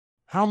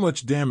How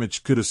much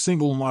damage could a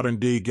single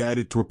modern-day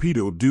guided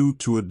torpedo do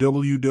to a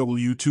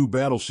WW2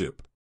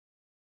 battleship?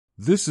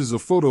 This is a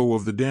photo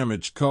of the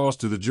damage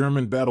caused to the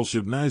German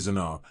battleship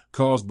Gneisenau,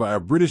 caused by a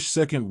British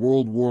Second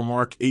World War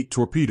Mark 8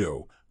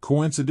 torpedo,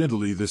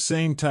 coincidentally the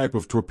same type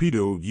of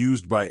torpedo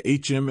used by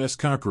HMS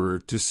Conqueror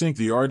to sink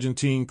the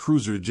Argentine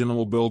cruiser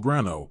General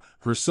Belgrano,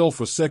 herself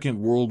a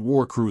Second World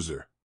War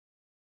cruiser.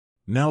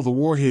 Now the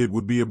warhead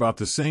would be about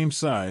the same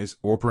size,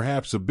 or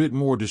perhaps a bit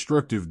more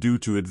destructive due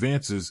to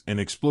advances in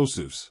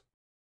explosives.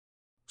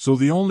 So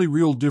the only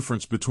real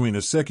difference between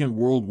a Second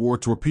World War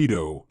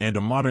torpedo and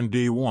a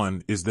modern-day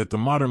one is that the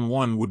modern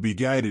one would be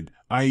guided,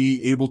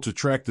 i.e. able to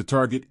track the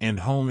target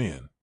and home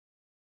in.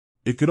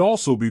 It could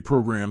also be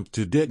programmed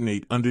to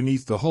detonate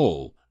underneath the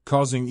hull,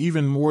 causing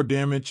even more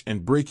damage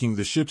and breaking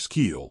the ship's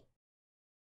keel.